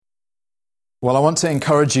Well, I want to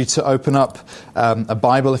encourage you to open up a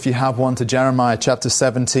Bible, if you have one, to Jeremiah chapter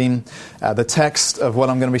 17. The text of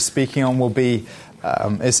what I'm going to be speaking on will be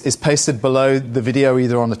is pasted below the video,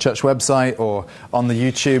 either on the church website or on the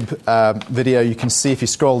YouTube video. You can see, if you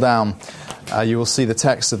scroll down, you will see the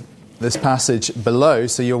text of this passage below,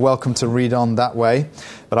 so you're welcome to read on that way.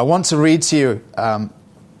 But I want to read to you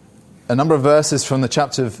a number of verses from the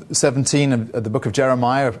chapter 17 of the book of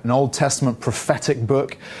Jeremiah, an Old Testament prophetic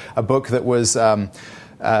book, a book that was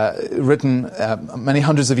written many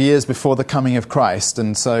hundreds of years before the coming of Christ.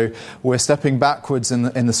 And so we're stepping backwards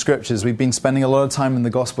in the scriptures. We've been spending a lot of time in the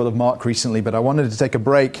Gospel of Mark recently, but I wanted to take a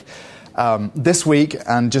break this week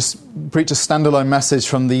and just preach a standalone message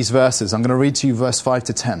from these verses. I'm going to read to you verse 5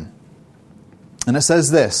 to 10. And it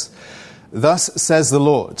says this: "Thus says the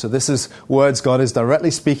Lord." So this is words God is directly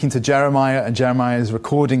speaking to Jeremiah, and Jeremiah is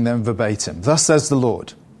recording them verbatim. "Thus says the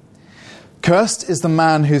Lord, cursed is the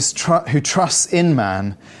man who trusts in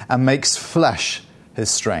man and makes flesh his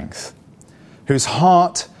strength, whose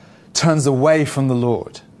heart turns away from the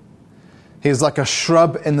Lord. He is like a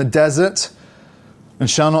shrub in the desert and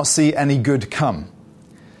shall not see any good come.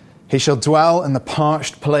 He shall dwell in the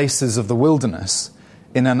parched places of the wilderness,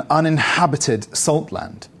 in an uninhabited salt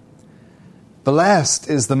land. Blessed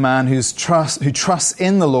is the man who trusts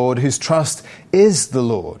in the Lord, whose trust is the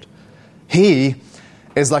Lord. He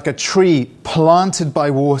is like a tree planted by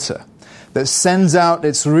water that sends out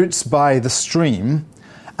its roots by the stream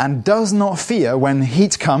and does not fear when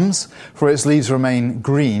heat comes, for its leaves remain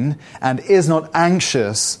green, and is not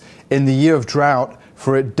anxious in the year of drought,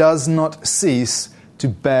 for it does not cease to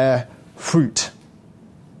bear fruit."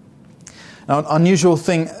 Now, an unusual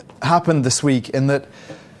thing happened this week in that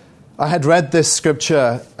I had read this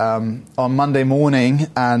scripture on Monday morning,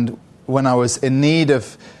 and when I was in need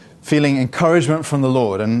of feeling encouragement from the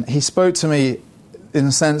Lord, and He spoke to me in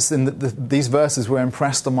a sense in that these verses were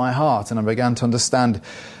impressed on my heart, and I began to understand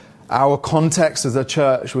our context as a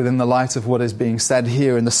church within the light of what is being said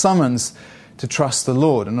here in the summons to trust the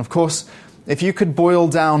Lord. And of course, if you could boil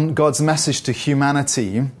down God's message to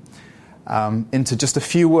humanity into just a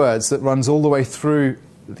few words that runs all the way through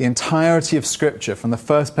the entirety of Scripture, from the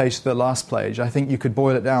first page to the last page, I think you could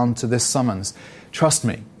boil it down to this summons: trust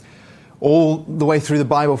me. All the way through the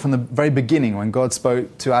Bible, from the very beginning, when God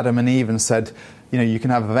spoke to Adam and Eve and said, you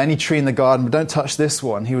can have of any tree in the garden, but don't touch this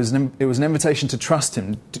one. It was an invitation to trust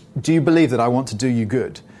Him. Do you believe that I want to do you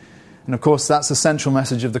good? And of course, that's the central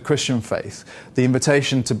message of the Christian faith. The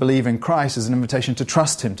invitation to believe in Christ is an invitation to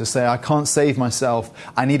trust Him, to say, I can't save myself.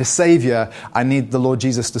 I need a Savior. I need the Lord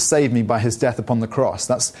Jesus to save me by His death upon the cross.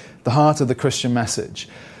 That's the heart of the Christian message,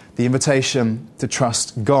 the invitation to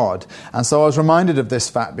trust God. And so I was reminded of this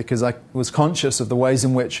fact because I was conscious of the ways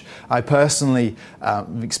in which I personally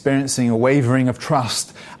experiencing a wavering of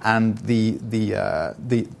trust and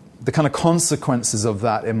the kind of consequences of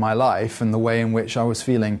that in my life, and the way in which I was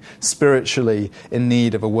feeling spiritually in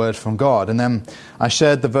need of a word from God. And then I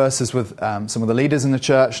shared the verses with some of the leaders in the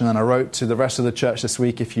church, and then I wrote to the rest of the church this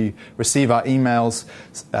week, if you receive our emails,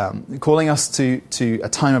 calling us to a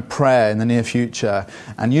time of prayer in the near future,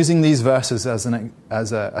 and using these verses as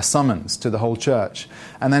a summons to the whole church.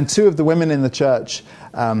 And then two of the women in the church,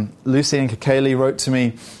 Lucy and Kakeli, wrote to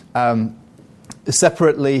me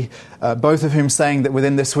separately, both of whom saying that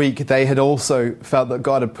within this week they had also felt that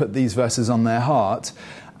God had put these verses on their heart.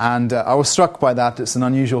 And I was struck by that. It's an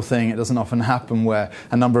unusual thing. It doesn't often happen where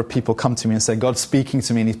a number of people come to me and say, God's speaking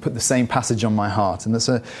to me and He's put the same passage on my heart. And it's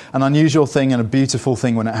an unusual thing and a beautiful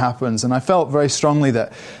thing when it happens. And I felt very strongly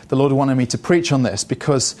that the Lord wanted me to preach on this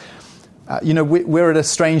because, we're at a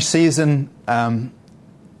strange season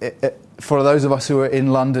for those of us who are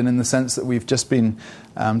in London, in the sense that we've just been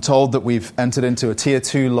told that we've entered into a Tier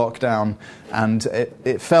 2 lockdown, and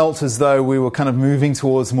it felt as though we were kind of moving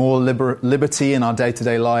towards more liberty in our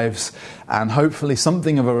day-to-day lives, and hopefully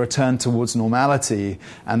something of a return towards normality.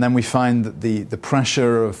 And then we find that the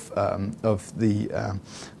pressure of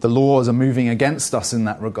the laws are moving against us in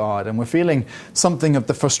that regard, and we're feeling something of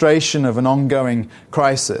the frustration of an ongoing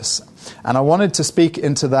crisis. And I wanted to speak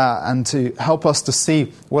into that and to help us to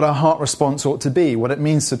see what our heart response ought to be, what it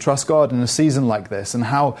means to trust God in a season like this, and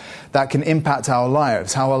how that can impact our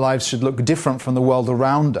lives, how our lives should look different from the world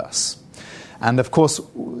around us. And of course,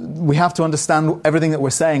 we have to understand everything that we're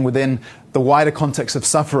saying within the wider context of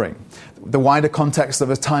suffering, the wider context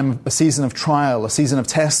of a season of trial, a season of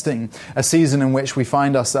testing, a season in which we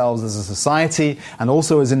find ourselves as a society and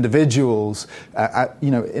also as individuals,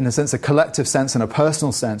 in a sense, a collective sense and a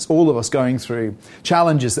personal sense, all of us going through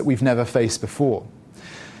challenges that we've never faced before.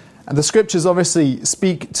 And the scriptures obviously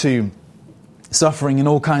speak to suffering in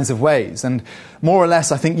all kinds of ways. And more or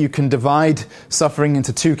less, I think you can divide suffering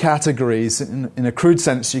into two categories. In a crude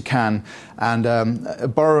sense, you can. And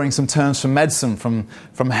borrowing some terms from medicine,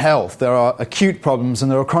 from health, there are acute problems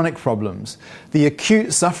and there are chronic problems. The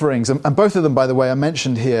acute sufferings, and both of them, by the way, are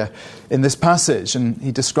mentioned here in this passage. And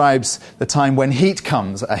he describes the time when heat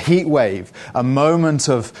comes, a heat wave, a moment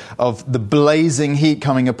of the blazing heat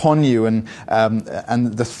coming upon you, and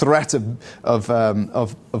the threat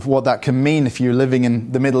of what that can mean if you're living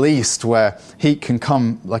in the Middle East, where heat can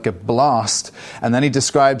come like a blast. And then he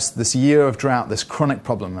describes this year of drought, this chronic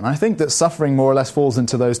problem. And I think that suffering more or less falls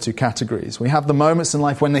into those two categories. We have the moments in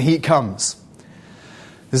life when the heat comes.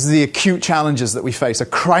 This is the acute challenges that we face. A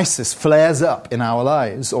crisis flares up in our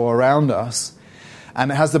lives or around us, and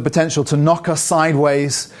it has the potential to knock us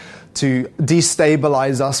sideways, to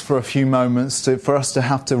destabilize us for a few moments, for us to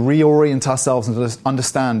have to reorient ourselves and to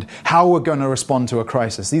understand how we're going to respond to a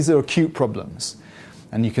crisis. These are acute problems.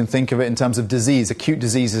 And you can think of it in terms of disease. Acute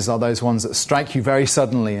diseases are those ones that strike you very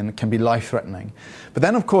suddenly and can be life-threatening. But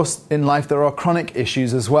then, of course, in life there are chronic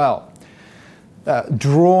issues as well.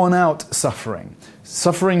 Drawn-out suffering.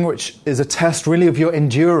 Suffering which is a test really of your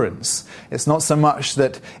endurance. It's not so much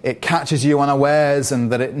that it catches you unawares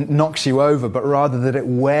and that it knocks you over, but rather that it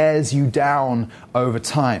wears you down over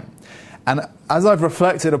time. And as I've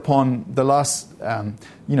reflected upon the last 7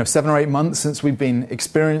 or 8 months since we've been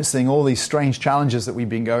experiencing all these strange challenges that we've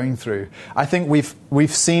been going through, I think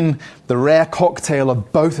we've seen the rare cocktail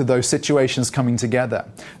of both of those situations coming together.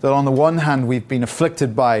 That on the one hand, we've been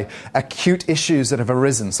afflicted by acute issues that have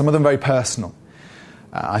arisen, some of them very personal.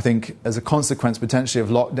 I think as a consequence potentially of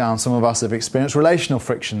lockdown, some of us have experienced relational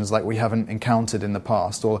frictions like we haven't encountered in the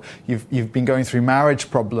past, or you've been going through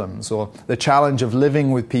marriage problems, or the challenge of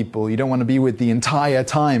living with people. You don't want to be with the entire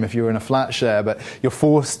time if you're in a flat share, but you're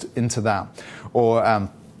forced into that. Or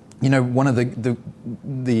one of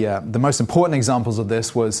the most important examples of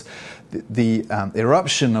this was the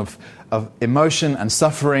eruption of emotion and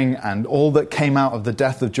suffering and all that came out of the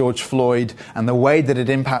death of George Floyd, and the way that it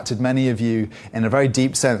impacted many of you in a very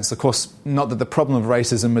deep sense. Of course, not that the problem of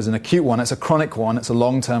racism is an acute one, it's a chronic one, it's a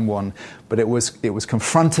long-term one, but it was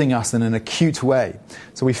confronting us in an acute way.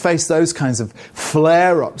 So we faced those kinds of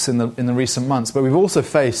flare-ups in the recent months, but we've also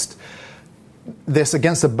faced this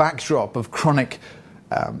against a backdrop of chronic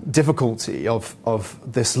difficulty, of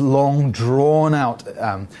this long drawn-out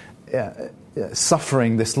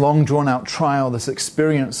suffering, this long drawn-out trial, this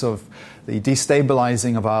experience of the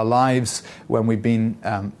destabilizing of our lives when we've been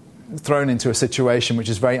thrown into a situation which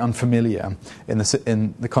is very unfamiliar in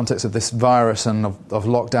the context of this virus and of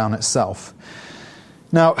lockdown itself.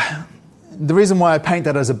 Now, the reason why I paint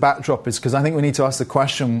that as a backdrop is because I think we need to ask the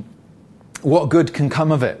question, what good can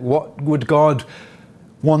come of it? What would God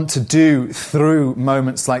want to do through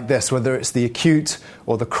moments like this, whether it's the acute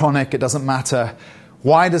or the chronic, it doesn't matter.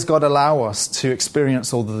 Why does God allow us to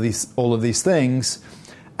experience all of these things?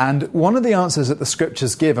 And one of the answers that the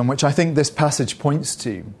scriptures give, and which I think this passage points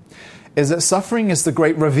to, is that suffering is the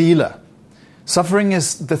great revealer. Suffering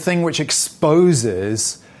is the thing which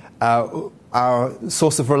exposes our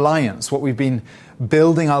source of reliance, what we've been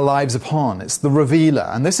building our lives upon. It's the revealer.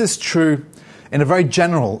 And this is true in a very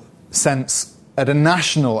general sense at a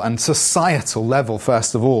national and societal level,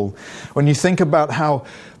 first of all. When you think about how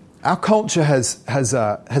our culture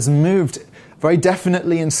has moved very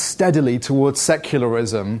definitely and steadily towards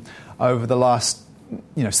secularism over the last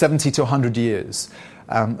 70 to 100 years.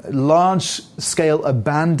 Large-scale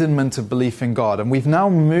abandonment of belief in God. And we've now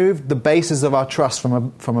moved the basis of our trust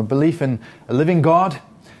from a belief in a living God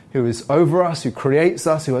who is over us, who creates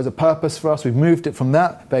us, who has a purpose for us. We've moved it from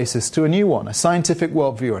that basis to a new one, a scientific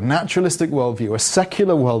worldview, a naturalistic worldview, a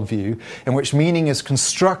secular worldview in which meaning is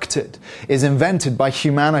constructed, is invented by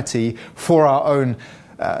humanity for our own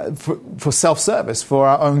for self-service, for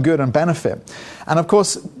our own good and benefit. And of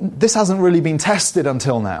course, this hasn't really been tested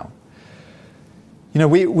until now.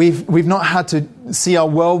 We've not had to see our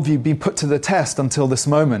worldview be put to the test until this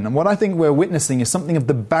moment. And what I think we're witnessing is something of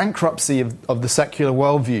the bankruptcy of the secular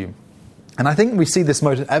worldview. And I think we see this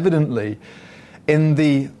most evidently in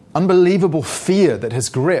the unbelievable fear that has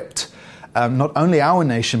gripped not only our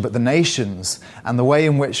nation, but the nations, and the way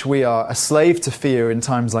in which we are a slave to fear in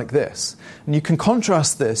times like this. And you can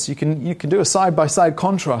contrast this, you can do a side-by-side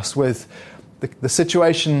contrast with the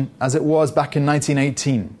situation as it was back in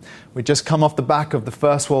 1918. We'd just come off the back of the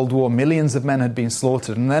First World War. Millions of men had been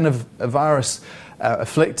slaughtered. And then a virus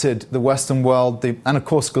afflicted the Western world, and of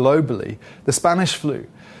course globally, the Spanish flu.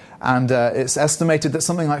 And it's estimated that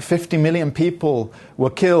something like 50 million people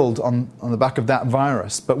were killed on the back of that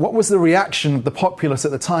virus. But what was the reaction of the populace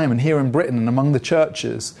at the time, and here in Britain and among the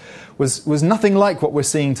churches, was nothing like what we're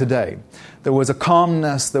seeing today. There was a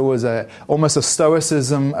calmness, there was almost a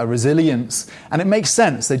stoicism, a resilience, and it makes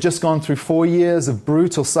sense. They'd just gone through 4 years of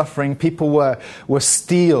brutal suffering. People were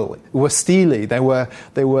steely. They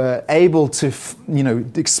were able to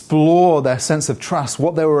explore their sense of trust,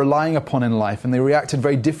 what they were relying upon in life, and they reacted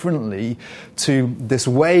very differently to this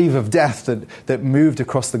wave of death that moved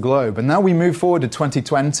across the globe. And now we move forward to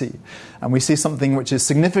 2020, and we see something which is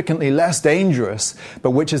significantly less dangerous,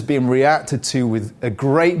 but which is being reacted to with a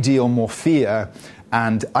great deal more fear.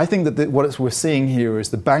 And I think that what we're seeing here is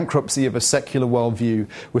the bankruptcy of a secular worldview.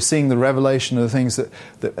 We're seeing the revelation of the things that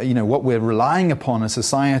what we're relying upon as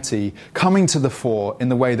society coming to the fore in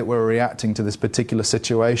the way that we're reacting to this particular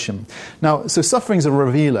situation. Now, so suffering is a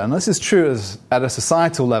revealer, and this is true at a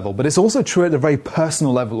societal level, but it's also true at a very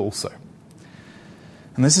personal level also.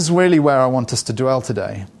 And this is really where I want us to dwell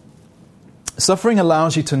today. Suffering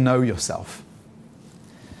allows you to know yourself.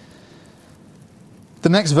 The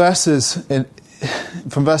next verses,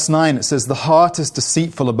 from verse 9, it says, "The heart is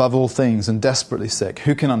deceitful above all things and desperately sick.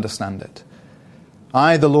 Who can understand it?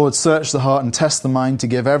 I, the Lord, search the heart and test the mind to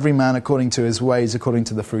give every man according to his ways, according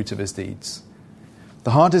to the fruit of his deeds."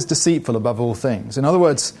 The heart is deceitful above all things. In other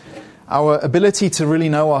words, our ability to really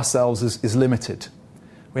know ourselves is limited.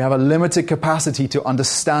 We have a limited capacity to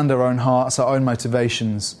understand our own hearts, our own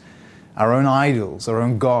motivations, our own idols, our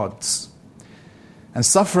own gods. And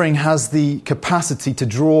suffering has the capacity to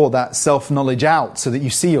draw that self-knowledge out so that you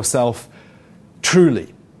see yourself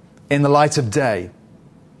truly in the light of day.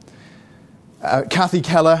 Kathy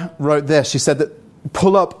Keller wrote this. She said that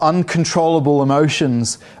pull up uncontrollable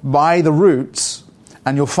emotions by the roots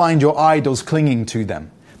and you'll find your idols clinging to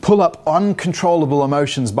them. Pull up uncontrollable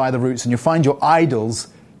emotions by the roots and you'll find your idols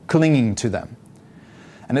clinging to them.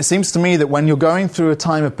 And it seems to me that when you're going through a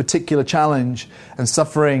time of particular challenge and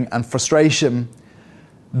suffering and frustration,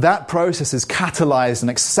 that process is catalyzed and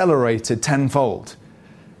accelerated tenfold.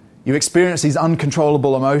 You experience these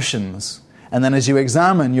uncontrollable emotions, and then as you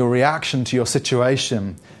examine your reaction to your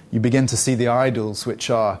situation, you begin to see the idols which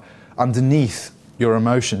are underneath your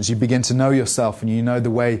emotions. You begin to know yourself, and you know the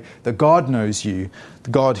way that God knows you,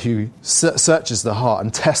 the God who searches the heart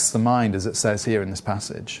and tests the mind, as it says here in this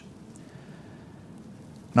passage.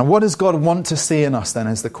 Now, what does God want to see in us then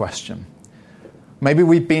is the question. Maybe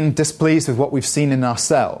we've been displeased with what we've seen in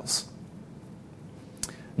ourselves.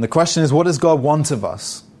 And the question is, what does God want of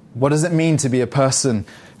us? What does it mean to be a person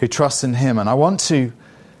who trusts in Him? And I want to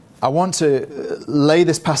lay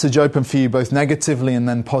this passage open for you both negatively and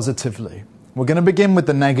then positively. We're going to begin with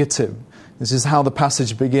the negative. This is how the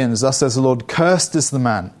passage begins. Thus says the Lord, "Cursed is the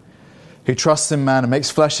man who trusts in man and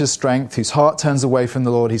makes flesh his strength, whose heart turns away from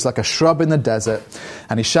the Lord. He's like a shrub in the desert,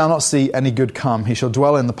 and he shall not see any good come. He shall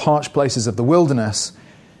dwell in the parched places of the wilderness,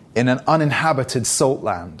 in an uninhabited salt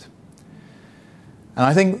land." And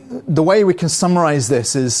I think the way we can summarize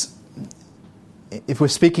this is, if we're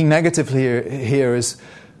speaking negatively here, is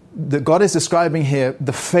that God is describing here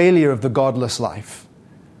the failure of the godless life,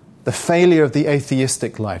 the failure of the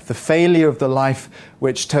atheistic life, the failure of the life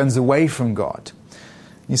which turns away from God.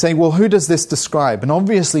 You say, well, who does this describe? And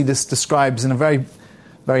obviously this describes in a very,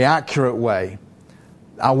 very accurate way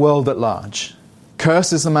our world at large.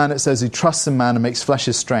 Cursed is the man, it says, who trusts in man and makes flesh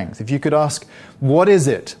his strength. If you could ask, what is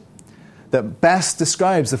it that best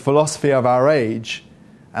describes the philosophy of our age?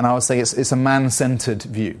 And I would say it's a man-centered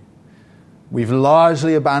view. We've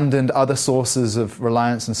largely abandoned other sources of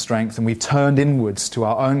reliance and strength, and we've turned inwards to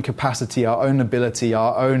our own capacity, our own ability,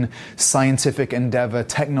 our own scientific endeavor,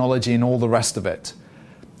 technology, and all the rest of it.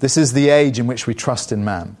 This is the age in which we trust in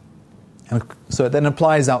man. And so it then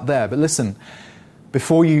applies out there. But listen,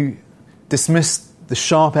 before you dismiss the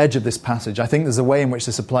sharp edge of this passage, I think there's a way in which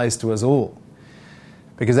this applies to us all.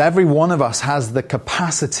 Because every one of us has the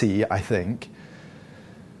capacity, I think,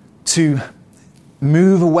 to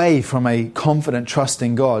move away from a confident trust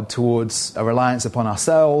in God towards a reliance upon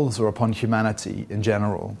ourselves or upon humanity in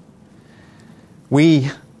general. We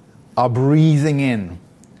are breathing in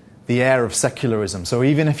the air of secularism. So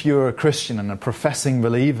even if you're a Christian and a professing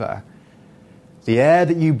believer, the air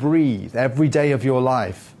that you breathe every day of your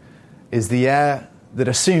life is the air that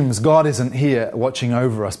assumes God isn't here watching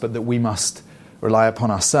over us, but that we must rely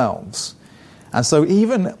upon ourselves. And so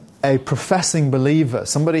even a professing believer,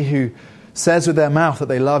 somebody who says with their mouth that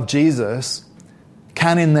they love Jesus,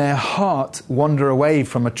 can in their heart wander away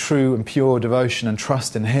from a true and pure devotion and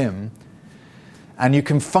trust in Him. And you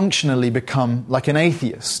can functionally become like an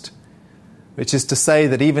atheist, which is to say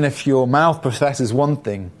that even if your mouth professes one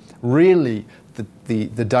thing, really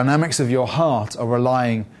the dynamics of your heart are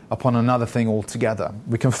relying upon another thing altogether.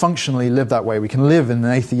 We can functionally live that way. We can live in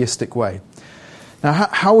an atheistic way. Now,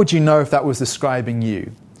 how would you know if that was describing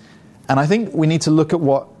you? And I think we need to look at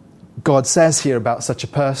what God says here about such a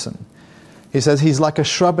person. He says, he's like a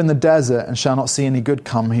shrub in the desert and shall not see any good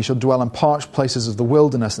come. He shall dwell in parched places of the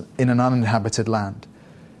wilderness in an uninhabited land.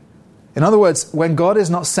 In other words, when God is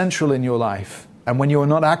not central in your life, and when you are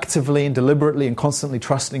not actively and deliberately and constantly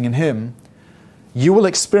trusting in Him, you will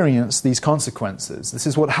experience these consequences. This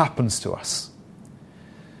is what happens to us.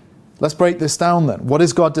 Let's break this down then. What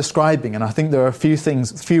is God describing? And I think there are a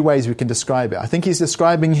few ways we can describe it. I think He's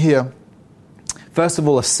describing here, first of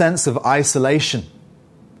all, a sense of isolation.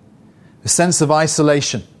 A sense of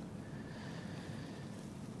isolation.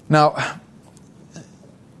 Now,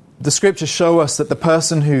 the Scriptures show us that the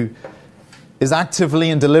person who is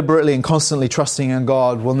actively and deliberately and constantly trusting in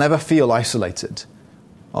God will never feel isolated.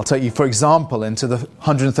 I'll take you, for example, into the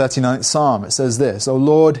 139th Psalm. It says this, O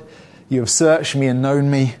Lord, you have searched me and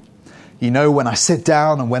known me. You know when I sit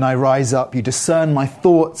down and when I rise up. You discern my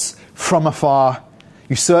thoughts from afar.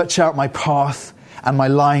 You search out my path and my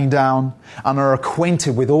lying down and are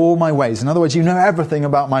acquainted with all my ways. In other words, you know everything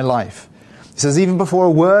about my life. He says, even before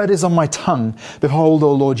a word is on my tongue, behold,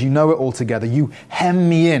 O Lord, you know it altogether. You hem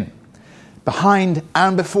me in, behind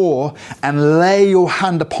and before, and lay your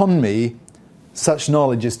hand upon me. Such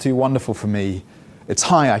knowledge is too wonderful for me. It's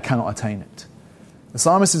high, I cannot attain it. The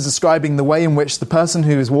psalmist is describing the way in which the person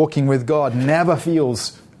who is walking with God never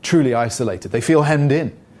feels truly isolated. They feel hemmed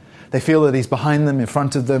in. They feel that He's behind them, in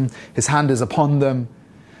front of them. His hand is upon them.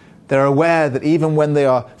 They're aware that even when they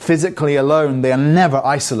are physically alone, they are never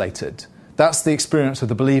isolated. That's the experience of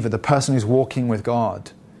the believer, the person who's walking with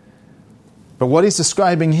God. But what he's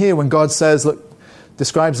describing here, when God says,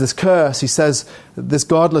 describes this curse, He says this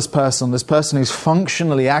godless person, this person who's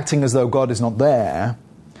functionally acting as though God is not there,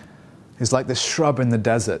 is like this shrub in the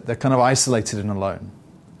desert. They're kind of isolated and alone.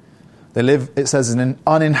 They live, it says, in an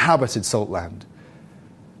uninhabited salt land.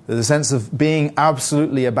 There's a sense of being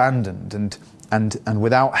absolutely abandoned and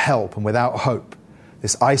without help and without hope.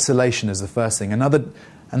 This isolation is the first thing.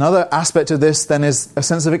 Another aspect of this then is a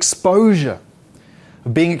sense of exposure,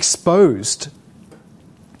 of being exposed.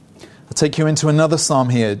 I'll take you into another psalm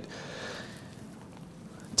here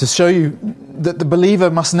to show you that the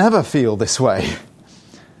believer must never feel this way.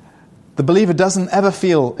 The believer doesn't ever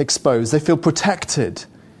feel exposed. They feel protected.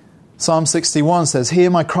 Psalm 61 says, hear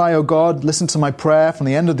my cry, O God, listen to my prayer. From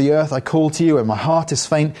the end of the earth I call to you, and my heart is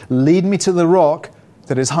faint. Lead me to the rock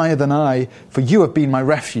that is higher than I, for you have been my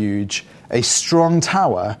refuge, a strong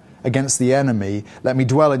tower against the enemy. Let me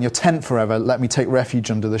dwell in your tent forever. Let me take refuge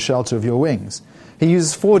under the shelter of your wings. He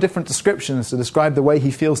uses 4 different descriptions to describe the way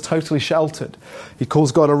he feels totally sheltered. He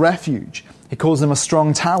calls God a refuge. He calls Him a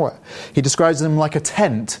strong tower. He describes Him like a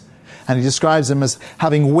tent, and He describes Him as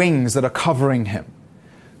having wings that are covering Him.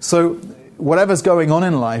 So whatever's going on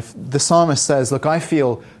in life, the psalmist says, look, I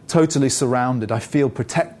feel totally surrounded. I feel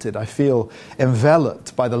protected. I feel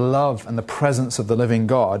enveloped by the love and the presence of the living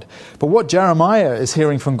God. But what Jeremiah is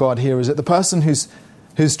hearing from God here is that the person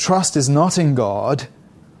whose trust is not in God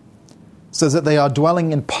says that they are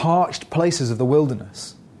dwelling in parched places of the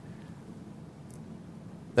wilderness.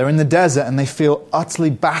 They're in the desert and they feel utterly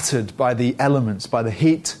battered by the elements, by the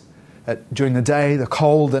heat during the day, the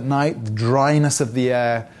cold at night, the dryness of the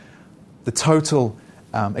air, the total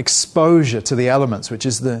exposure to the elements, which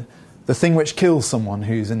is the thing which kills someone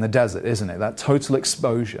who's in the desert, isn't it? That total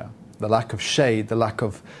exposure, the lack of shade, the lack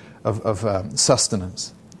of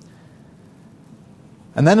sustenance.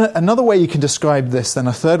 And then another way you can describe this, then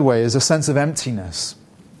a third way, is a sense of emptiness.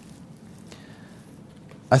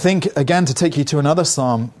 I think, again, to take you to another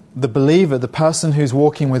psalm, the believer, the person who's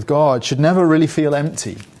walking with God, should never really feel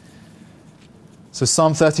empty. So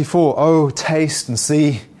Psalm 34, oh, taste and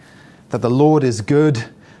see that the Lord is good.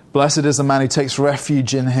 Blessed is the man who takes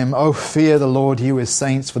refuge in Him. Oh, fear the Lord, you His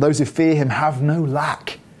saints. For those who fear Him have no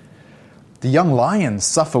lack. The young lions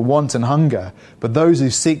suffer want and hunger, but those who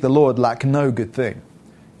seek the Lord lack no good thing.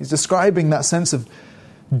 He's describing that sense of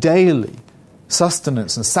daily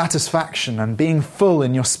sustenance and satisfaction and being full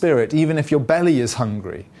in your spirit, even if your belly is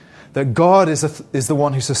hungry. That God is the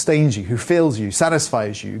one who sustains you, who fills you,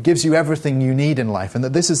 satisfies you, gives you everything you need in life. And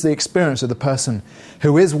that this is the experience of the person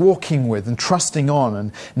who is walking with and trusting on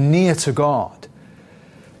and near to God.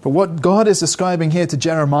 But what God is describing here to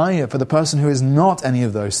Jeremiah for the person who is not any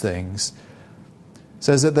of those things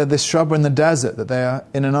says that they're this shrub in the desert, that they are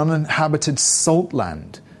in an uninhabited salt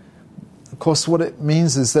land. Of course, what it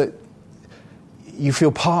means is that you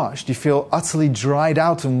feel parched, you feel utterly dried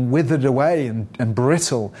out and withered away and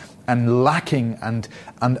brittle and lacking and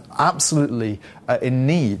absolutely in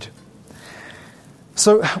need.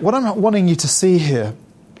 So what I'm wanting you to see here,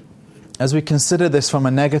 as we consider this from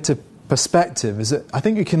a negative perspective is that I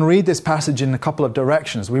think you can read this passage in a couple of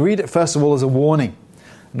directions. We read it first of all as a warning.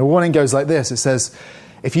 And the warning goes like this. It says,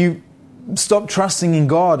 if you stop trusting in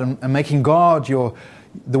God and making God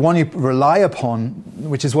the one you rely upon,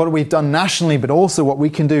 which is what we've done nationally, but also what we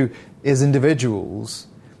can do as individuals,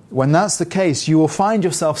 when that's the case, you will find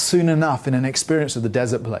yourself soon enough in an experience of the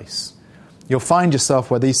desert place. You'll find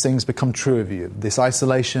yourself where these things become true of you. This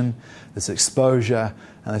isolation, this exposure,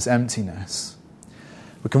 and this emptiness.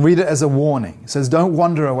 We can read it as a warning. It says, don't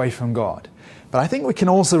wander away from God. But I think we can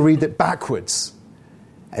also read it backwards.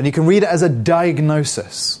 And you can read it as a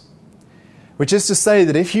diagnosis. Which is to say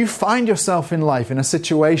that if you find yourself in life in a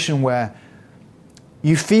situation where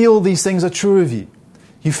you feel these things are true of you,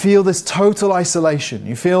 you feel this total isolation,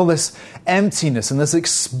 you feel this emptiness and this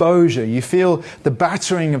exposure, you feel the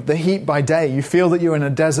battering of the heat by day, you feel that you're in a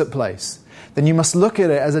desert place, then you must look at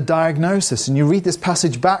it as a diagnosis. And you read this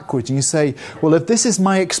passage backwards and you say, well, if this is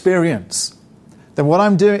my experience, then what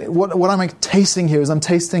I'm doing, what I'm tasting here is I'm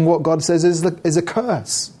tasting what God says is a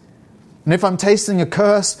curse. And if I'm tasting a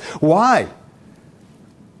curse, why?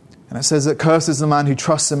 And it says that cursed is the man who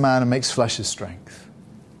trusts in man and makes flesh his strength.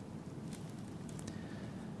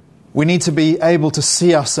 We need to be able to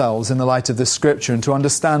see ourselves in the light of this scripture and to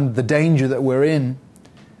understand the danger that we're in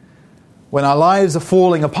when our lives are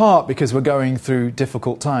falling apart because we're going through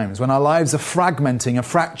difficult times, when our lives are fragmenting or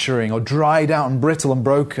fracturing or dried out and brittle and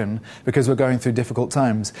broken because we're going through difficult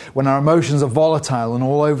times, when our emotions are volatile and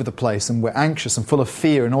all over the place and we're anxious and full of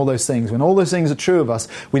fear and all those things, when all those things are true of us,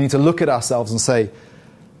 we need to look at ourselves and say,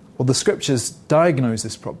 well, the scriptures diagnose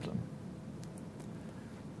this problem.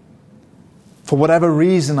 For whatever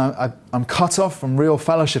reason, I'm cut off from real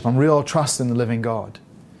fellowship and real trust in the living God.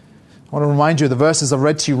 I want to remind you of the verses I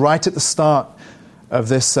read to you right at the start of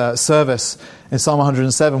this service in Psalm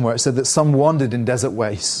 107, where it said that some wandered in desert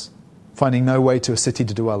wastes, finding no way to a city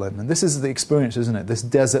to dwell in. And this is the experience, isn't it? This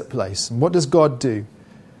desert place. And what does God do?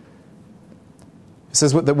 It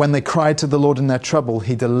says that when they cried to the Lord in their trouble,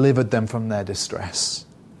 He delivered them from their distress.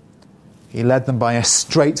 He led them by a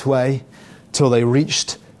straight way till they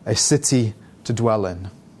reached a city to dwell in.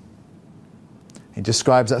 He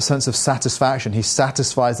describes that sense of satisfaction. He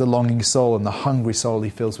satisfies the longing soul, and the hungry soul He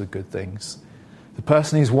fills with good things. The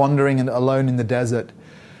person who's wandering and alone in the desert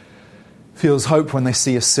feels hope when they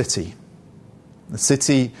see a city. The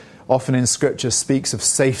city often in Scripture speaks of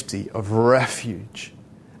safety, of refuge,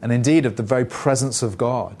 and indeed of the very presence of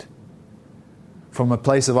God. From a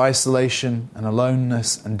place of isolation and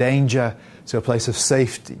aloneness and danger to a place of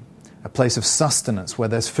safety, a place of sustenance where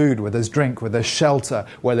there's food, where there's drink, where there's shelter,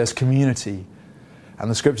 where there's community. And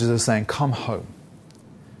the scriptures are saying, come home.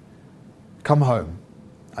 Come home.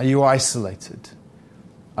 Are you isolated?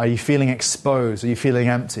 Are you feeling exposed? Are you feeling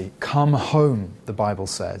empty? Come home, the Bible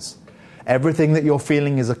says. Everything that you're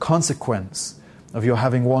feeling is a consequence of your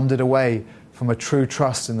having wandered away from a true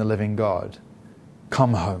trust in the living God.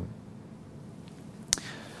 Come home.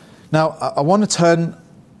 Now, I want to turn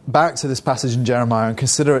back to this passage in Jeremiah and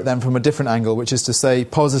consider it then from a different angle, which is to say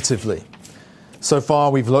positively. So far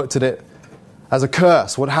we've looked at it as a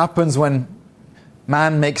curse. What happens when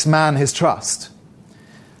man makes man his trust?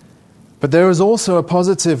 But there is also a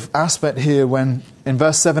positive aspect here when in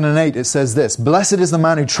verse 7 and 8 it says this, blessed is the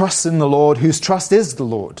man who trusts in the Lord, whose trust is the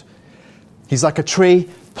Lord. He's like a tree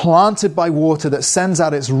planted by water that sends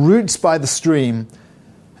out its roots by the stream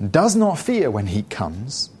and does not fear when heat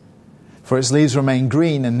comes. For its leaves remain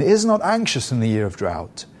green and is not anxious in the year of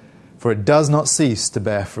drought, for it does not cease to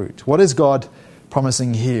bear fruit. What is God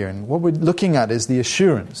promising here? And what we're looking at is the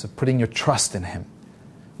assurance of putting your trust in Him.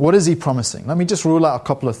 What is He promising? Let me just rule out a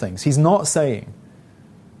couple of things. He's not saying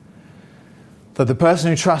that the person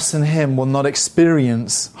who trusts in Him will not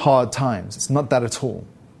experience hard times. It's not that at all.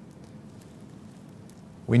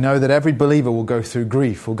 We know that every believer will go through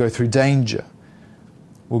grief, will go through danger,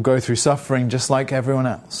 will go through suffering just like everyone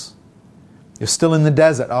else. You're still in the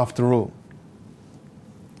desert after all.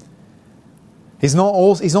 He's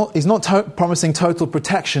not promising total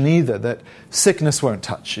protection either, that sickness won't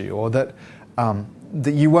touch you, or that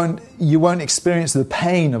you won't experience the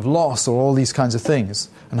pain of loss or all these kinds of things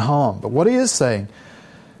and harm. But what He is saying,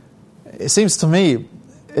 it seems to me,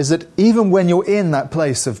 is that even when you're in that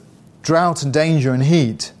place of drought and danger and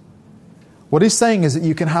heat, what He's saying is that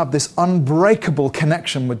you can have this unbreakable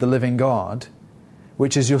connection with the living God,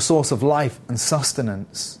 which is your source of life and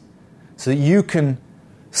sustenance, so that you can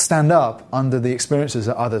stand up under the experiences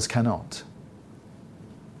that others cannot.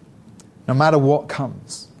 No matter what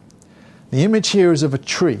comes. The image here is of a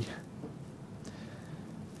tree.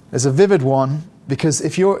 There's a vivid one because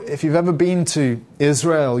if you've ever been to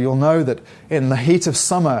Israel, you'll know that in the heat of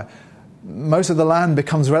summer, most of the land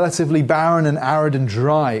becomes relatively barren and arid and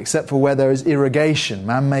dry, except for where there is irrigation,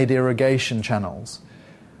 man-made irrigation channels.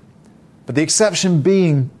 But the exception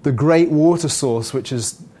being the great water source, which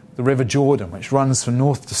is the River Jordan, which runs from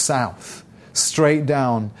north to south, straight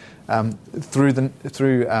down through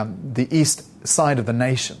the east side of the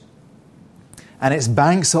nation. And its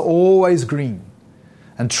banks are always green,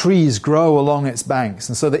 and trees grow along its banks.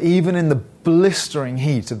 And so that even in the blistering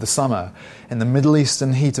heat of the summer, in the Middle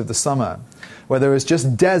Eastern heat of the summer, where there is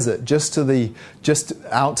just desert just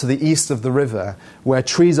out to the east of the river, where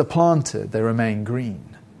trees are planted, they remain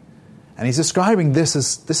green. And he's describing this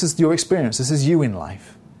is your experience, this is you in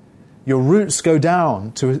life. Your roots go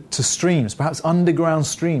down to streams, perhaps underground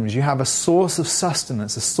streams. You have a source of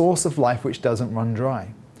sustenance, a source of life which doesn't run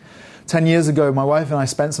dry. 10 years ago, my wife and I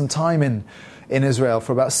spent some time in Israel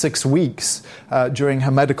for about 6 weeks during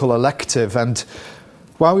her medical elective. And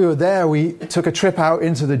while we were there, we took a trip out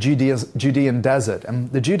into the Judean desert.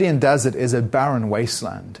 And the Judean desert is a barren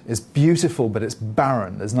wasteland. It's beautiful, but it's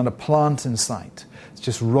barren. There's not a plant in sight. It's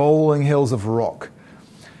just rolling hills of rock.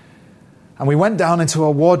 And we went down into a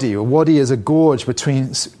wadi. A wadi is a gorge between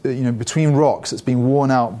rocks that's been worn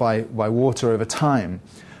out by water over time.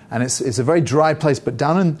 And it's a very dry place. But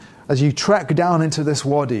as you trek down into this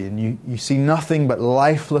wadi, and you see nothing but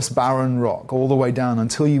lifeless, barren rock all the way down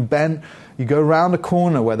until you go around a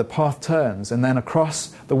corner where the path turns, and then across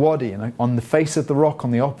the wadi, and on the face of the rock on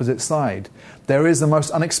the opposite side, there is the most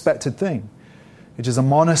unexpected thing, which is a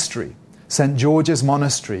monastery, St. George's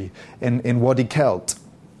Monastery in Wadi Kelt,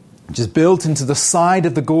 which is built into the side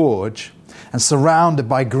of the gorge and surrounded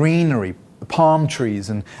by greenery, palm trees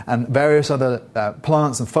and various other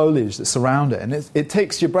plants and foliage that surround it. And it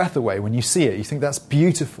takes your breath away when you see it. You think, that's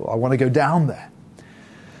beautiful. I want to go down there.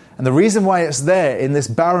 And the reason why it's there in this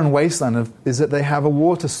barren wasteland is that they have a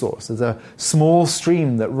water source. There's a small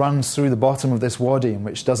stream that runs through the bottom of this wadi,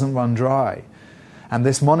 which doesn't run dry. And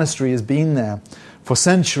this monastery has been there for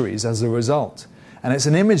centuries as a result. And it's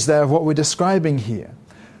an image there of what we're describing here.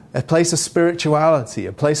 A place of spirituality,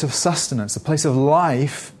 a place of sustenance, a place of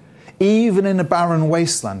life, even in a barren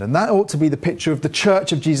wasteland. And that ought to be the picture of the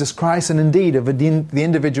Church of Jesus Christ, and indeed of the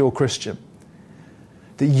individual Christian.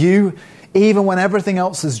 That you, even when everything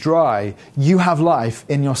else is dry, you have life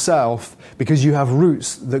in yourself because you have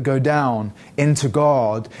roots that go down into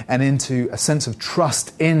God and into a sense of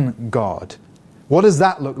trust in God. What does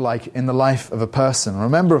that look like in the life of a person?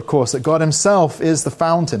 Remember, of course, that God himself is the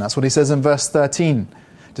fountain. That's what he says in verse 13.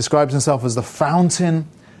 Describes himself as the fountain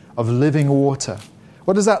of living water.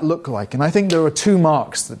 What does that look like? And I think there are two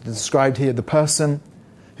marks that are described here. The person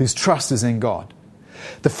whose trust is in God.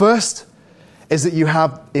 The first is that you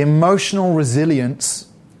have emotional resilience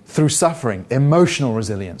through suffering. Emotional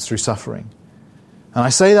resilience through suffering. And I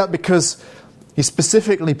say that because he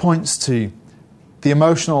specifically points to the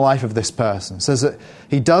emotional life of this person. It says that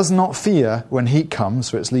he does not fear when heat comes,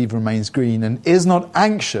 for its leaf remains green, and is not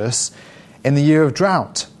anxious in the year of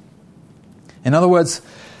drought. In other words,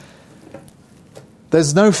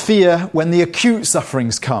 there's no fear when the acute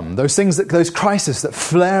sufferings come. Those crises that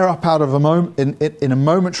flare up out of in a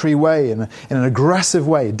momentary way, in an aggressive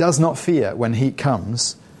way. Does not fear when heat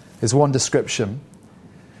comes, is one description.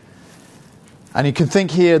 And you can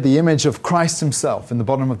think here the image of Christ himself in the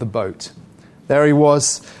bottom of the boat. There he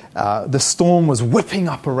was. The storm was whipping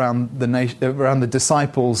up around the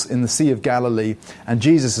disciples in the Sea of Galilee, and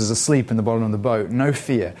Jesus is asleep in the bottom of the boat. No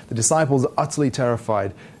fear. The disciples are utterly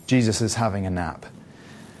terrified. Jesus is having a nap.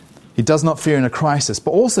 He does not fear in a crisis,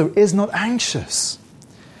 but also is not anxious.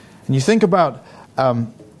 And you think about the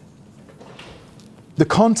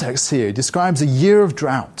context here. It describes a year of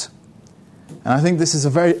drought. And I think this is a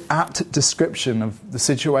very apt description of the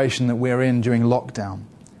situation that we're in during lockdown.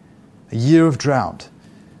 A year of drought.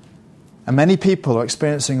 And many people are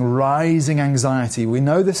experiencing rising anxiety. We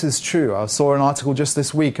know this is true. I saw an article just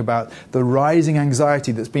this week about the rising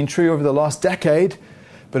anxiety that's been true over the last decade,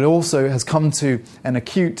 but it also has come to an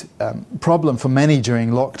acute problem for many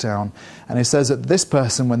during lockdown. And it says that this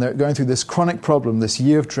person, when they're going through this chronic problem, this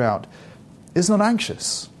year of drought, is not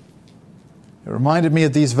anxious. It reminded me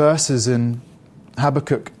of these verses in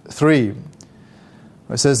Habakkuk 3,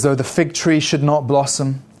 where it says, though the fig tree should not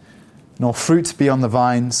blossom, nor fruit be on the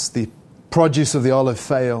vines, the produce of the olive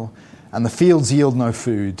fail, and the fields yield no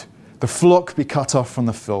food, the flock be cut off from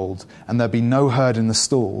the fold, and there be no herd in the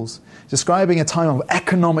stalls, describing a time of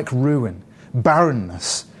economic ruin,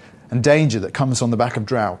 barrenness, and danger that comes on the back of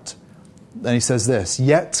drought. Then he says this,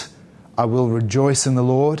 yet I will rejoice in the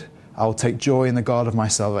Lord, I will take joy in the God of my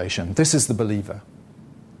salvation. This is the believer.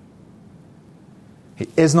 He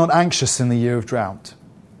is not anxious in the year of drought.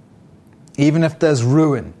 Even if there's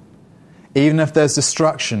ruin, even if there's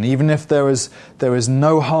destruction, even if there is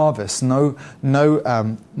no harvest, no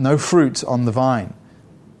fruit on the vine,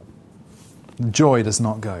 joy does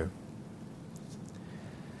not go.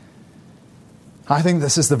 I think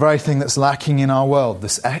this is the very thing that's lacking in our world,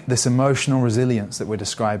 this emotional resilience that we're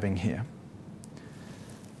describing here.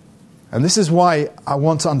 And this is why I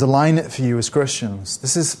want to underline it for you as Christians.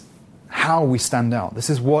 This is how we stand out. This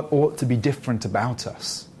is what ought to be different about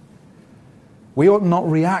us. We ought not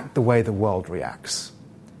react the way the world reacts.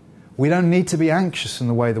 We don't need to be anxious in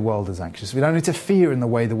the way the world is anxious. We don't need to fear in the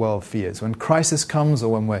way the world fears. When crisis comes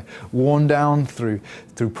or when we're worn down through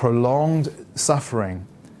prolonged suffering,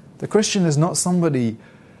 the Christian is not somebody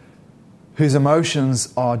whose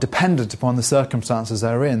emotions are dependent upon the circumstances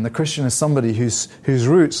they're in. The Christian is somebody whose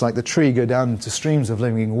roots, like the tree, go down into streams of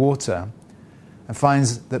living water and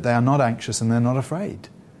finds that they are not anxious and they're not afraid.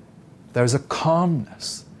 There is a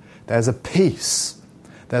calmness. There's a peace.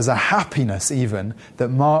 There's a happiness even that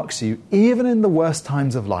marks you, even in the worst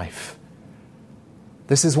times of life.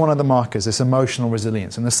 This is one of the markers, this emotional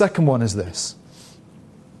resilience. And the second one is this.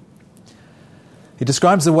 He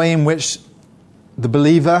describes the way in which the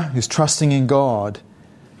believer who's trusting in God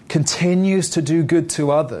continues to do good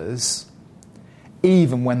to others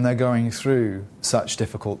even when they're going through such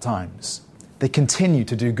difficult times. They continue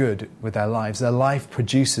to do good with their lives. Their life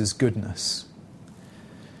produces goodness.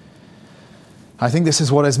 I think this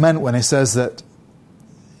is what is meant when it says that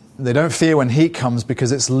they don't fear when heat comes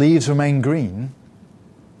because its leaves remain green,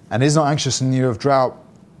 and is not anxious in the year of drought,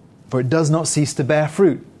 for it does not cease to bear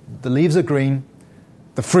fruit. The leaves are green,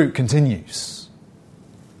 the fruit continues.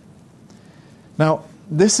 Now,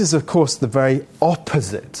 this is, of course, the very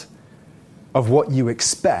opposite of what you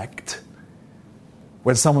expect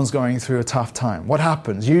when someone's going through a tough time. What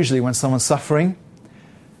happens? Usually when someone's suffering,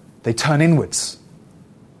 they turn inwards.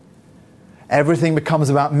 Everything becomes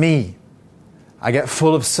about me. I get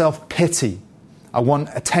full of self-pity. I want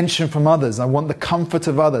attention from others. I want the comfort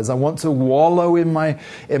of others. I want to wallow in my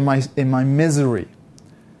misery.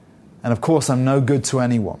 And of course, I'm no good to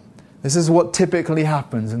anyone. This is what typically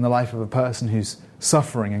happens in the life of a person who's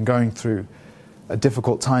suffering and going through a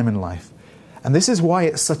difficult time in life. And this is why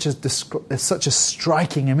it's such a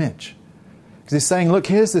striking image. Because he's saying, look,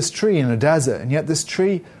 here's this tree in a desert, and yet this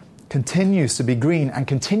tree continues to be green and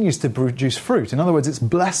continues to produce fruit. In other words, it's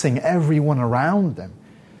blessing everyone around them.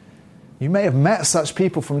 You may have met such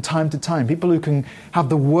people from time to time, people who can have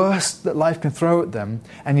the worst that life can throw at them,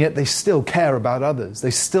 and yet they still care about others.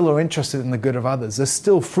 They still are interested in the good of others. They're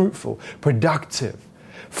still fruitful, productive,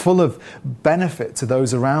 full of benefit to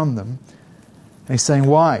those around them. And he's saying,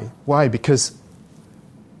 why? Why? Because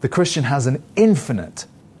the Christian has an infinite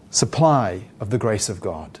supply of the grace of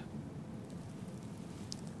God.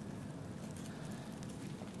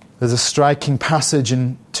 There's a striking passage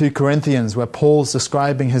in 2 Corinthians where Paul's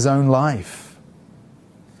describing his own life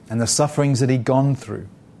and the sufferings that he'd gone through.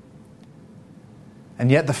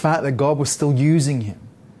 And yet the fact that God was still using him.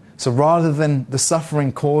 So rather than the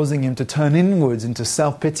suffering causing him to turn inwards into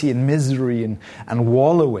self-pity and misery and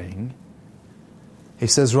wallowing, he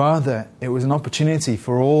says rather it was an opportunity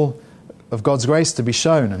for all of God's grace to be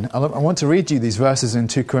shown. And I want to read you these verses in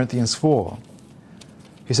 2 Corinthians 4.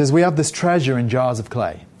 He says, we have this treasure in jars of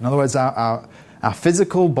clay. In other words, our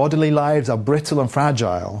physical, bodily lives are brittle and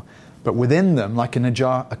fragile, but within them, like in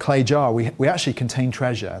a clay jar, we actually contain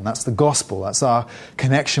treasure. And that's the gospel. That's our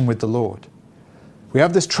connection with the Lord. We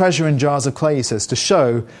have this treasure in jars of clay, he says, to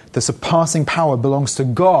show the surpassing power belongs to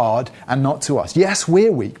God and not to us. Yes,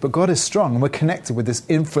 we're weak, but God is strong, and we're connected with this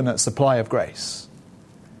infinite supply of grace.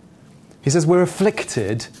 He says we're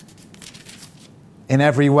afflicted in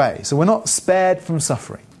every way. So we're not spared from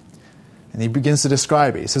suffering. And he begins to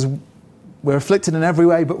describe it. He says, we're afflicted in every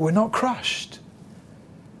way, but we're not crushed.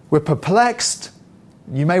 We're perplexed.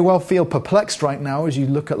 You may well feel perplexed right now as you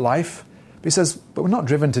look at life. But he says, but we're not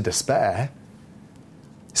driven to despair.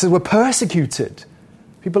 He says, we're persecuted.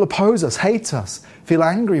 People oppose us, hate us, feel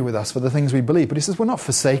angry with us for the things we believe. But he says, we're not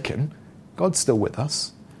forsaken. God's still with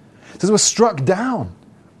us. He says, we're struck down.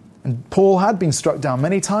 And Paul had been struck down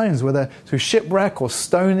many times, whether through shipwreck or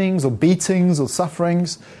stonings or beatings or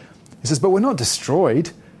sufferings. He says, but we're not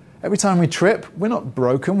destroyed. Every time we trip, we're not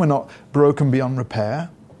broken. We're not broken beyond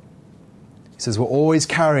repair. He says, we're always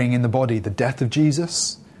carrying in the body the death of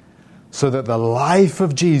Jesus, so that the life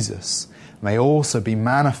of Jesus may also be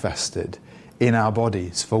manifested in our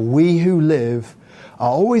bodies. For we who live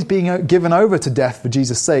are always being given over to death for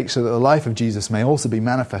Jesus' sake, so that the life of Jesus may also be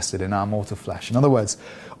manifested in our mortal flesh. In other words,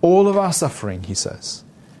 all of our suffering, he says,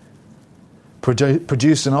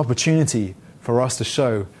 produced an opportunity for us to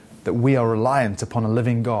show that we are reliant upon a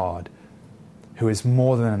living God who is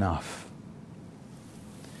more than enough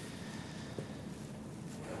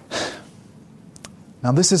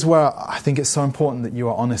Now, this is where I think it's so important that you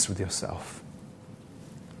are honest with yourself.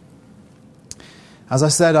 As I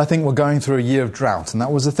said, I think we're going through a year of drought, and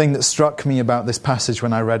that was the thing that struck me about this passage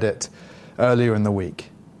when I read it earlier in the week.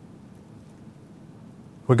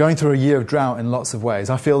 We're going through a year of drought in lots of ways.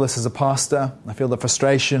 I feel this as a pastor. I feel the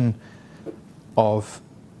frustration of,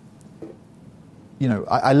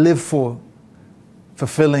 I live for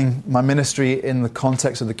fulfilling my ministry in the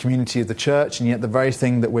context of the community of the church, and yet the very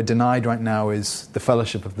thing that we're denied right now is the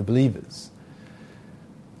fellowship of the believers.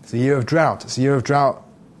 It's a year of drought. It's a year of drought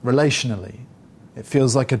relationally. It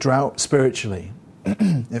feels like a drought spiritually.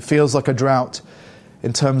 It feels like a drought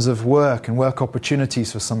in terms of work and work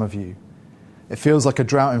opportunities for some of you. It feels like a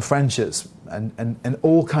drought in friendships and in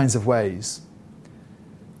all kinds of ways.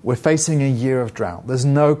 We're facing a year of drought. There's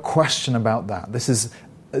no question about that. This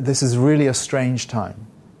is really a strange time.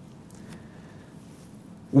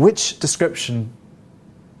 Which description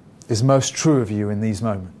is most true of you in these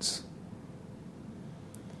moments?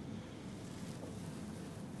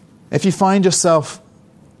 If you find yourself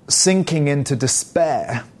sinking into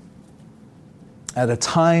despair at a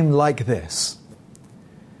time like this,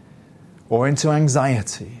 or into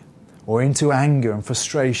anxiety, or into anger and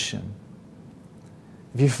frustration,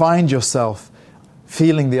 if you find yourself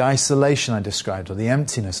feeling the isolation I described, or the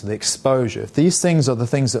emptiness, or the exposure, if these things are the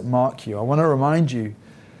things that mark you, I want to remind you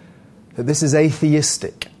that this is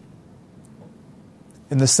atheistic,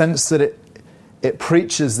 in the sense that it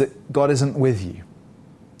preaches that God isn't with you.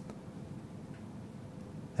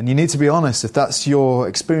 And you need to be honest, if that's your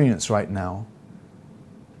experience right now,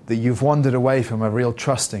 that you've wandered away from a real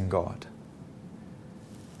trust in God.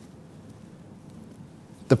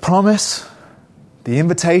 The promise, the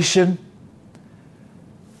invitation,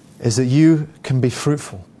 is that you can be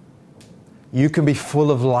fruitful. You can be full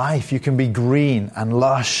of life. You can be green and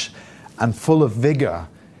lush and full of vigor,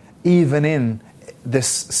 even in this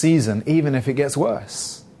season, even if it gets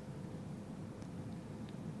worse.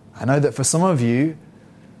 I know that for some of you,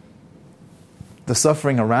 the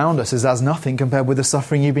suffering around us is as nothing compared with the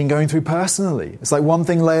suffering you've been going through personally. It's like one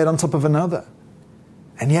thing layered on top of another.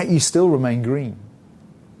 And yet you still remain green.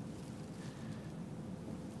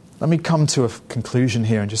 Let me come to a conclusion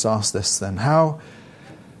here and just ask this then. How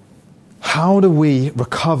do we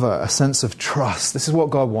recover a sense of trust? This is what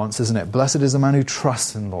God wants, isn't it? Blessed is the man who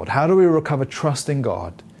trusts in the Lord. How do we recover trust in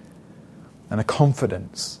God and a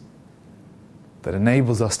confidence that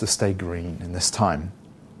enables us to stay green in this time?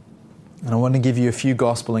 And I want to give you a few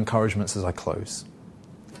gospel encouragements as I close.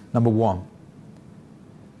 Number one,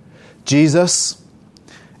 Jesus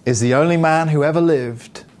is the only man who ever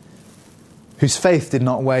lived whose faith did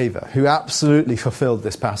not waver, who absolutely fulfilled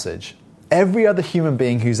this passage. Every other human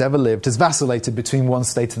being who's ever lived has vacillated between one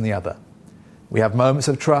state and the other. We have moments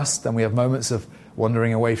of trust and we have moments of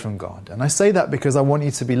wandering away from God. And I say that because I want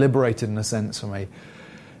you to be liberated in a sense from an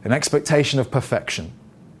expectation of perfection.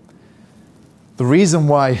 The reason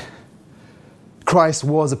why Christ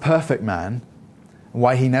was a perfect man, and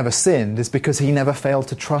why he never sinned, is because he never failed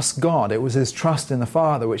to trust God. It was his trust in the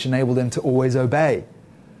Father which enabled him to always obey.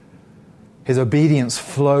 His obedience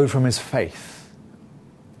flowed from his faith.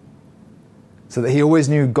 So that he always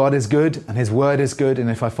knew God is good and his word is good, and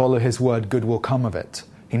if I follow his word, good will come of it.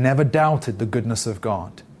 He never doubted the goodness of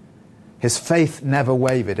God. His faith never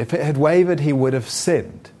wavered. If it had wavered, he would have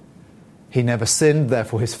sinned. He never sinned,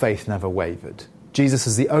 therefore his faith never wavered. Jesus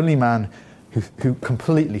is the only man who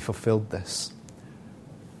completely fulfilled this.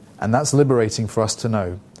 And that's liberating for us to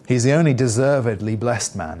know. He's the only deservedly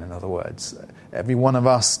blessed man, in other words. Every one of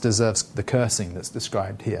us deserves the cursing that's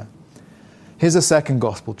described here. Here's a second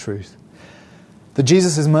gospel truth. That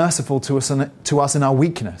Jesus is merciful to us in our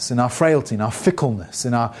weakness, in our frailty, in our fickleness,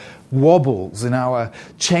 in our wobbles, in our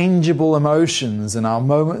changeable emotions, in our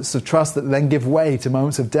moments of trust that then give way to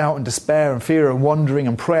moments of doubt and despair and fear and wandering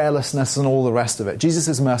and prayerlessness and all the rest of it. Jesus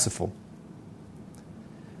is merciful.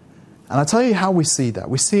 And I'll tell you how we see that.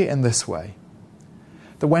 We see it in this way.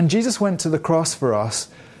 That when Jesus went to the cross for us,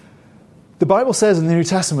 the Bible says in the New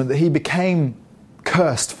Testament that he became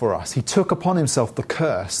cursed for us. He took upon himself the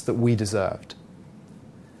curse that we deserved.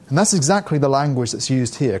 And that's exactly the language that's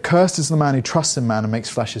used here. Cursed is the man who trusts in man and makes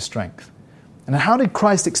flesh his strength. And how did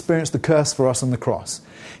Christ experience the curse for us on the cross?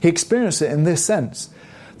 He experienced it in this sense,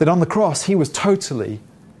 that on the cross he was totally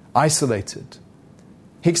isolated.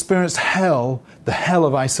 He experienced hell, the hell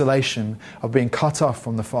of isolation, of being cut off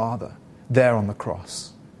from the Father, there on the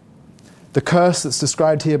cross. The curse that's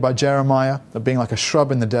described here by Jeremiah, of being like a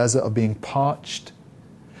shrub in the desert, of being parched.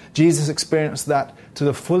 Jesus experienced that to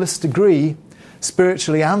the fullest degree,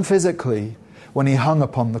 spiritually and physically, when he hung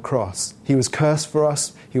upon the cross. He was cursed for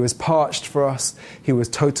us. He was parched for us. He was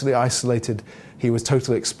totally isolated. He was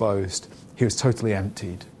totally exposed. He was totally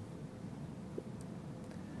emptied.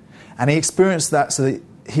 And he experienced that so that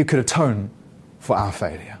he could atone for our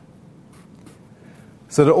failure.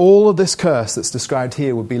 So that all of this curse that's described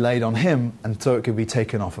here would be laid on him and so it could be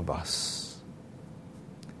taken off of us.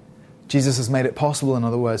 Jesus has made it possible, in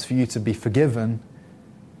other words, for you to be forgiven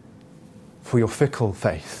for your fickle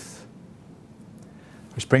faith.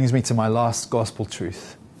 Which brings me to my last gospel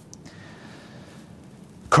truth.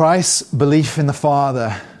 Christ's belief in the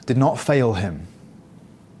Father did not fail him.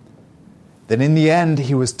 That in the end,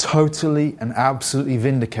 he was totally and absolutely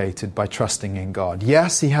vindicated by trusting in God.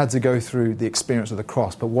 Yes, he had to go through the experience of the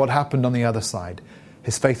cross, but what happened on the other side?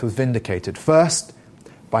 His faith was vindicated. First,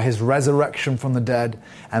 by his resurrection from the dead,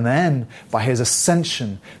 and then by his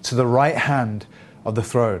ascension to the right hand of the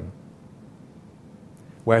throne,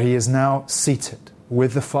 where he is now seated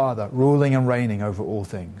with the Father, ruling and reigning over all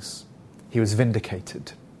things. He was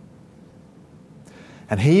vindicated.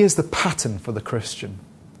 And he is the pattern for the Christian.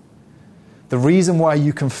 The reason why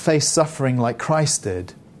you can face suffering like Christ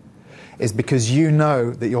did is because you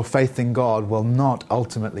know that your faith in God will not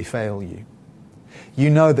ultimately fail you. You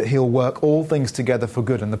know that he'll work all things together for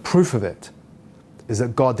good. And the proof of it is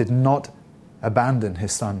that God did not abandon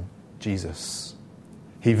his son, Jesus.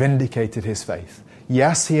 He vindicated his faith.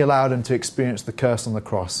 Yes, he allowed him to experience the curse on the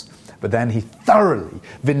cross, but then he thoroughly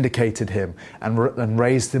vindicated him and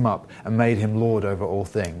raised him up and made him Lord over all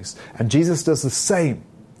things. And Jesus does the same.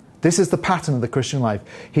 This is the pattern of the Christian life.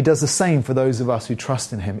 He does the same for those of us who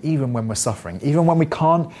trust in him, even when we're suffering, even when we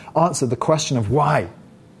can't answer the question of why.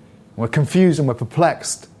 We're confused and we're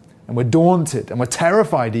perplexed and we're daunted and we're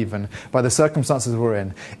terrified even by the circumstances we're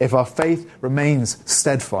in. If our faith remains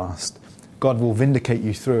steadfast, God will vindicate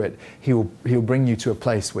you through it. He'll bring you to a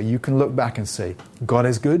place where you can look back and say, God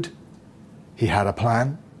is good. He had a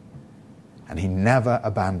plan and he never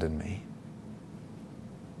abandoned me.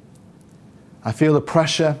 I feel a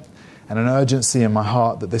pressure and an urgency in my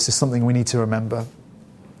heart that this is something we need to remember.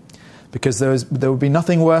 Because there would be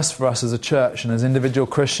nothing worse for us as a church and as individual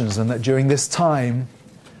Christians than that during this time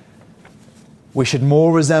we should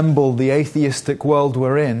more resemble the atheistic world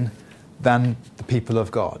we're in than the people of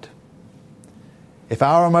God. If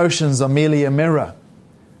our emotions are merely a mirror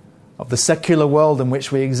of the secular world in which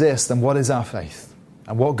we exist, then what is our faith?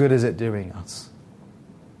 And what good is it doing us?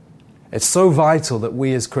 It's so vital that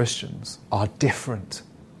we as Christians are different.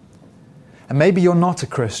 And maybe you're not a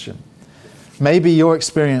Christian. Maybe your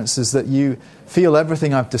experience is that you feel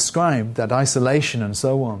everything I've described, that isolation and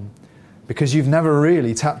so on, because you've never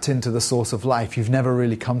really tapped into the source of life. You've never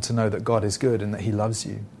really come to know that God is good and that he loves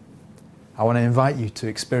you. I want to invite you to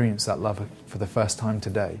experience that love for the first time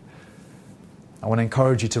today. I want to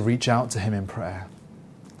encourage you to reach out to him in prayer.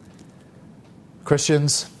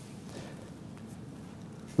 Christians,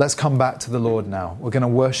 let's come back to the Lord now. We're going to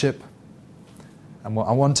worship. And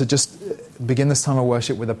I want to just begin this time of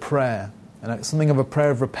worship with a prayer. And it's something of a prayer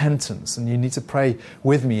of repentance. And you need to pray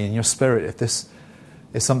with me in your spirit if this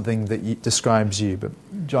is something that describes you. But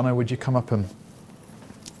Jono, would you come up and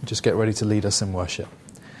just get ready to lead us in worship?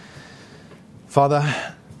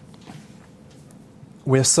 Father,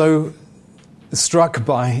 we're so struck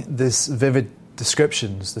by this vivid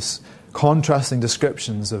descriptions, this contrasting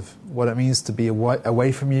descriptions of what it means to be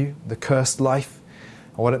away from you, the cursed life,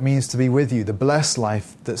 and what it means to be with you, the blessed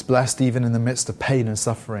life that's blessed even in the midst of pain and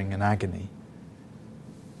suffering and agony.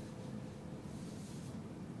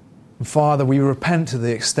 And Father, we repent to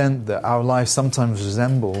the extent that our lives sometimes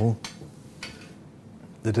resemble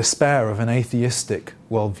the despair of an atheistic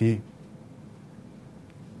worldview.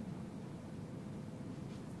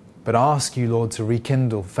 But ask you, Lord, to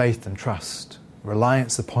rekindle faith and trust,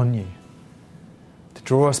 reliance upon you, to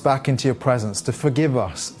draw us back into your presence, to forgive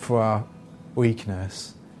us for our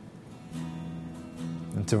weakness,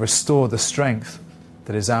 and to restore the strength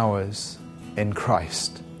that is ours in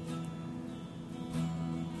Christ.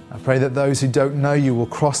 I pray that those who don't know you will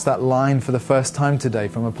cross that line for the first time today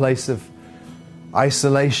from a place of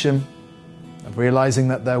isolation, of realizing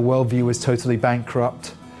that their worldview is totally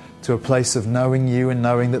bankrupt, to a place of knowing you and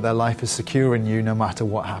knowing that their life is secure in you no matter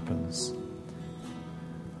what happens.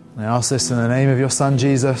 And I ask this in the name of your Son,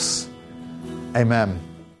 Jesus. Amen.